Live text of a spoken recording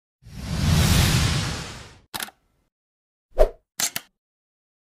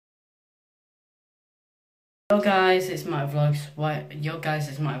Yo guys, it's my vlogs.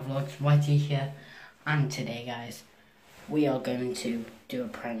 Whitey here, and today, guys, we are going to do a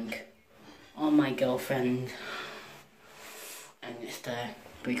prank on my girlfriend, and it's the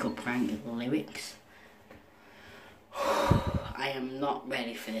breakup prank lyrics. I am not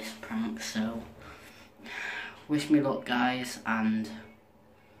ready for this prank, so wish me luck, guys, and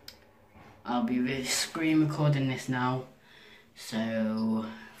I'll be screen recording this now. So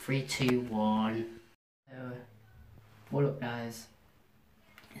 3, 2, 1. So, what up, guys?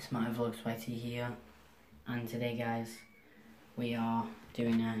 It's my vlogs Whitey here, and today, guys, we are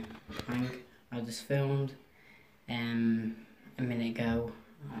doing a prank I just filmed a minute ago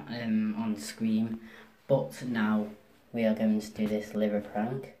on the screen, but now we are going to do this liver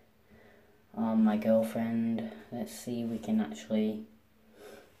prank on my girlfriend. Let's see if we can actually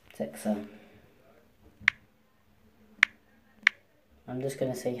text her. I'm just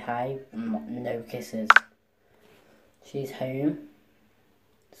gonna say hi, no kisses. She's home,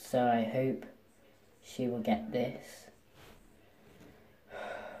 so I hope she will get this.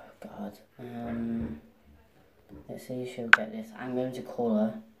 God, let's see if she'll get this. I'm going to call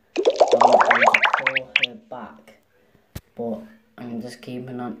her. I'm going to call her back, but I'm just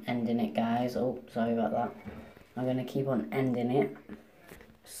keeping on ending it, guys. Oh, sorry about that. I'm going to keep on ending it.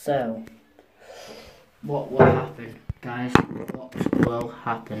 So, what will happen, guys? What will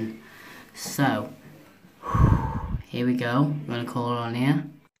happen? So, here we go. I'm going to call her on here.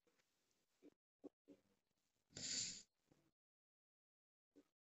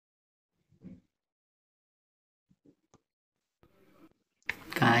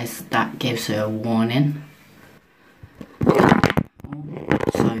 Guys, that gives her a warning. Oh,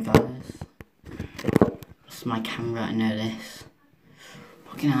 sorry, guys. It's my camera, I know this.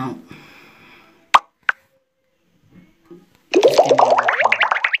 Looking out.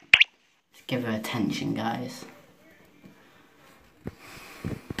 Just give her attention, guys.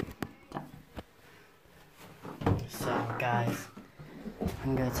 So, guys,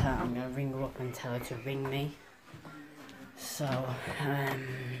 I'm gonna ring her up and tell her to ring me. So, I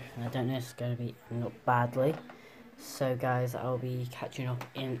don't know if it's gonna be end up badly. So, guys, I'll be catching up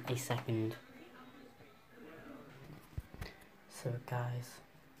in a second. So, guys,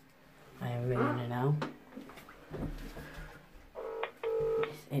 I am ringing her now.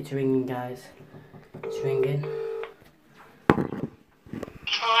 It's ringing, guys. It's ringing.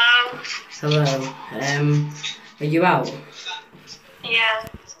 Hello? Hello. Are you out? Yeah.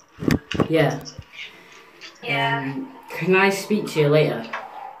 Yeah. Yeah. Can I speak to you later?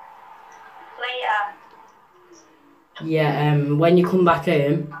 Later? Yeah, when you come back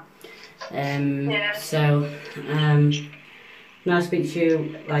home. Yeah. So, can I speak to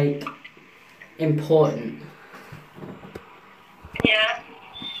you, like, important? Yeah.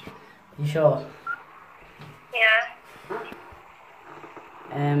 You sure? Yeah.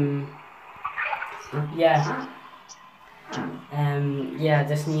 Yeah. Yeah, I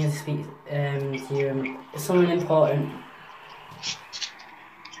just need to speak to you. It's something important.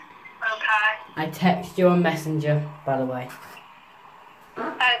 Okay. I text you on Messenger, by the way. Oh,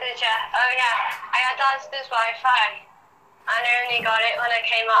 did ya? Oh, yeah. I had Dad's Wi-Fi. And I only got it when I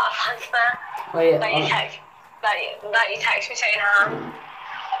came out of Huntsman. Oh, yeah. That you text me saying hi.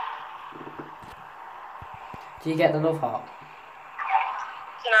 Do you get the love heart?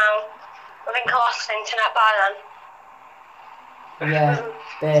 No. I think I lost internet by then. Yeah,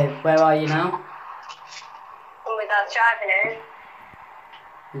 babe, where are you now? And my Dad's driving in.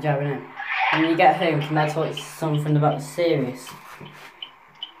 You're driving in. When you get home, can I talk to you something about serious?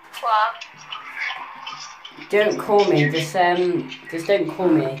 What? Don't call me, just don't call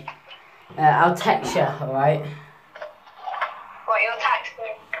me. I'll text you, alright? What, you'll text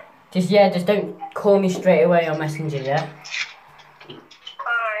me? Just don't call me straight away on Messenger, yeah?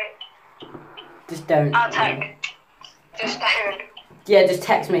 Alright. Just don't. I'll text. Just don't. Yeah, just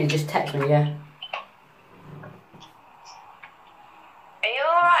text me, yeah? Are you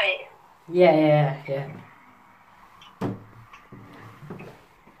alright? Yeah. Okay.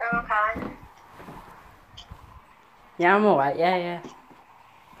 Yeah, I'm alright, yeah.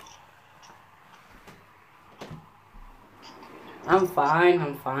 I'm fine.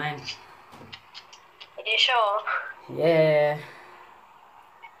 Are you sure? Yeah.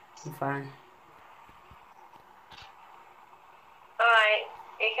 I'm fine. Alright,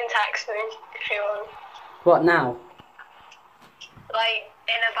 you can text me if you want. What now? Like,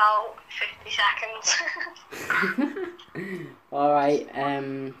 in about 50 seconds. Alright,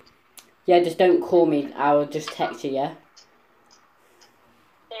 yeah, just don't call me, I'll just text you, yeah?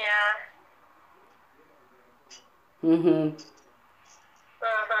 Yeah. Mm-hmm.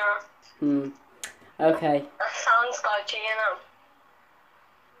 Okay. That sounds dodgy, you know.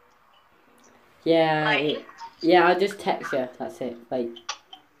 Yeah. Like, Yeah, I'll just text you. That's it. Like,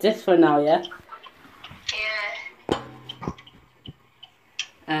 just for now, yeah?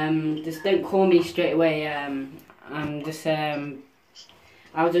 yeah. Just don't call me straight away. I'll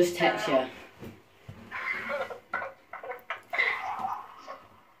just text you.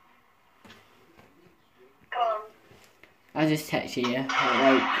 Come on. I'll just text you, yeah?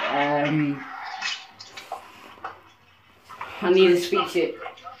 Like, I need to speak to you.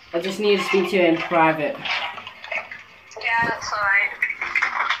 I just need to speak to you in private. Yeah, that's alright.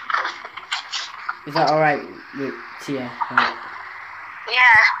 Is that alright with you? Right.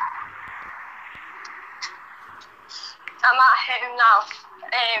 Yeah. I'm at home now.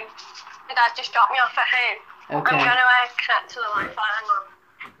 My dad just dropped me off at home. Okay. I'm gonna connect to the Wi-Fi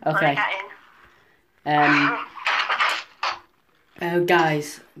when I Okay. get in. Oh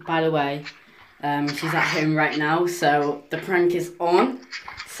guys, by the way, she's at home right now, so the prank is on.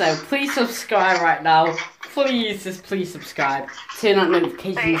 So please subscribe right now. Please, just please subscribe. Turn that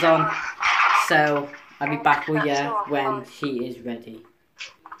notifications on. So I'll be back with you when she is ready.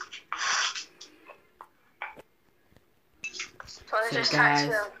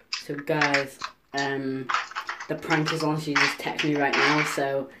 So guys, the prank is on. She just texted me right now.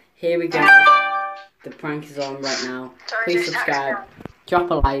 So here we go. The prank is on right now. Please subscribe,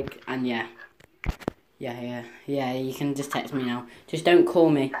 drop a like, and yeah. Yeah, you can just text me now. Just don't call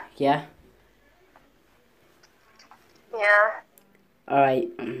me, yeah? Yeah. Alright,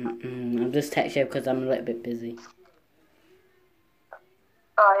 I'll just text you because I'm a little bit busy.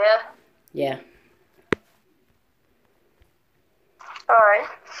 Oh, yeah? Yeah. Alright.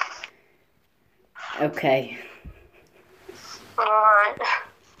 Okay. Alright.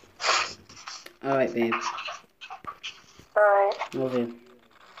 Alright, babe. Alright. Love you.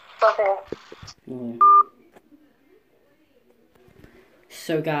 Love you. Love you.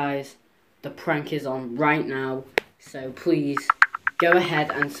 So guys, the prank is on right now. So please, go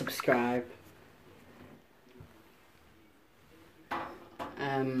ahead and subscribe.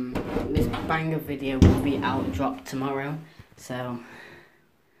 This banger video will be dropped tomorrow. So...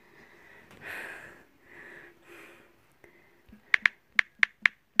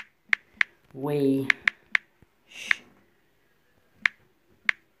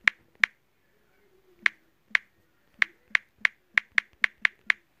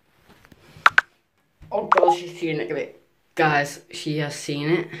 Oh god, she's seen it. Guys, she has seen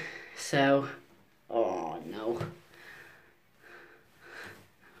it. So, oh no.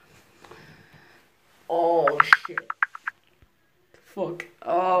 Oh shit. Fuck.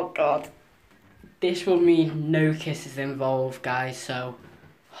 Oh god. This will mean no kisses involved, guys. So,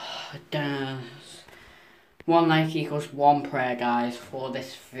 one like equals one prayer, guys, for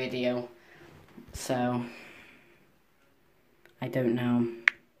this video. So, I don't know.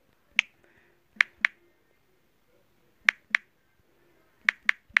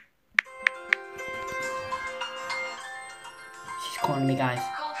 She's calling me, guys.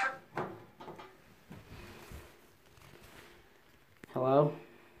 Hello?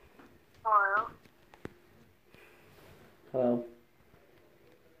 Hello? Hello?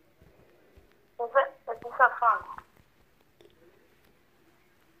 Is this a phone?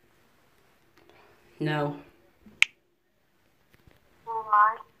 No.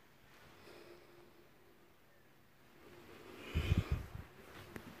 Why?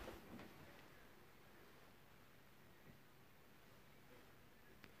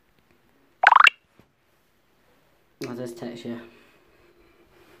 I'll just text you.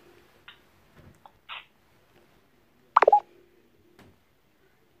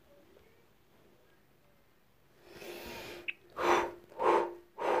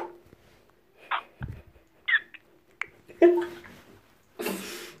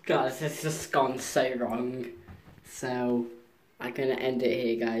 Guys, this has just gone so wrong. So, I'm gonna end it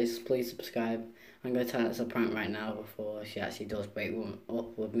here, guys. Please subscribe. I'm gonna tell her it's a prank right now before she actually does break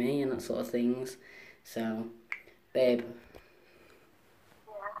up with me and that sort of things. So, babe.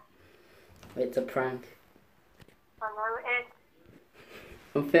 Yeah. It's a prank. I know it is.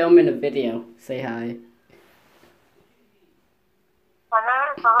 I'm filming a video. Say hi. I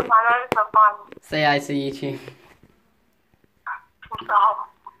know it's a fun. Say hi to YouTube. Stop.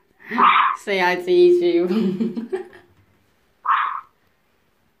 Say hi to YouTube.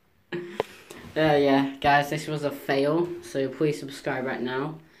 Yeah, guys, this was a fail. So please subscribe right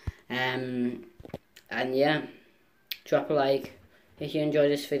now. And yeah, drop a like. If you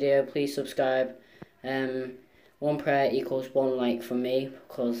enjoyed this video, please subscribe. One prayer equals one like from me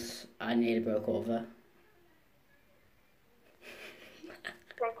because I nearly broke over.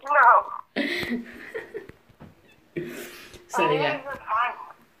 No. So yeah.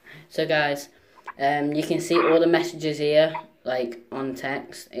 So guys, you can see all the messages here, like on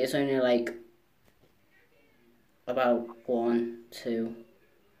text. It's only like about 1, 2,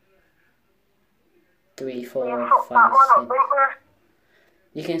 3, 4, 5, 6.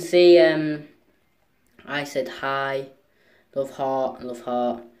 You can see I said hi, love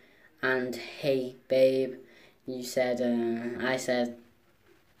heart, and hey babe. You said I said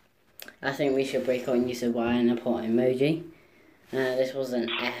I think we should break up, and you said why, and I put an emoji. This was an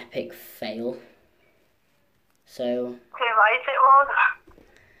epic fail. So Too late it was.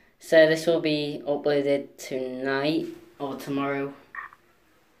 So this will be uploaded tonight or tomorrow.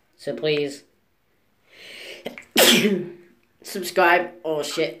 So please subscribe or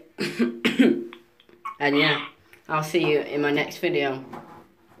shit. And yeah, I'll see you in my next video.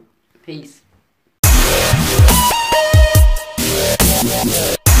 Peace.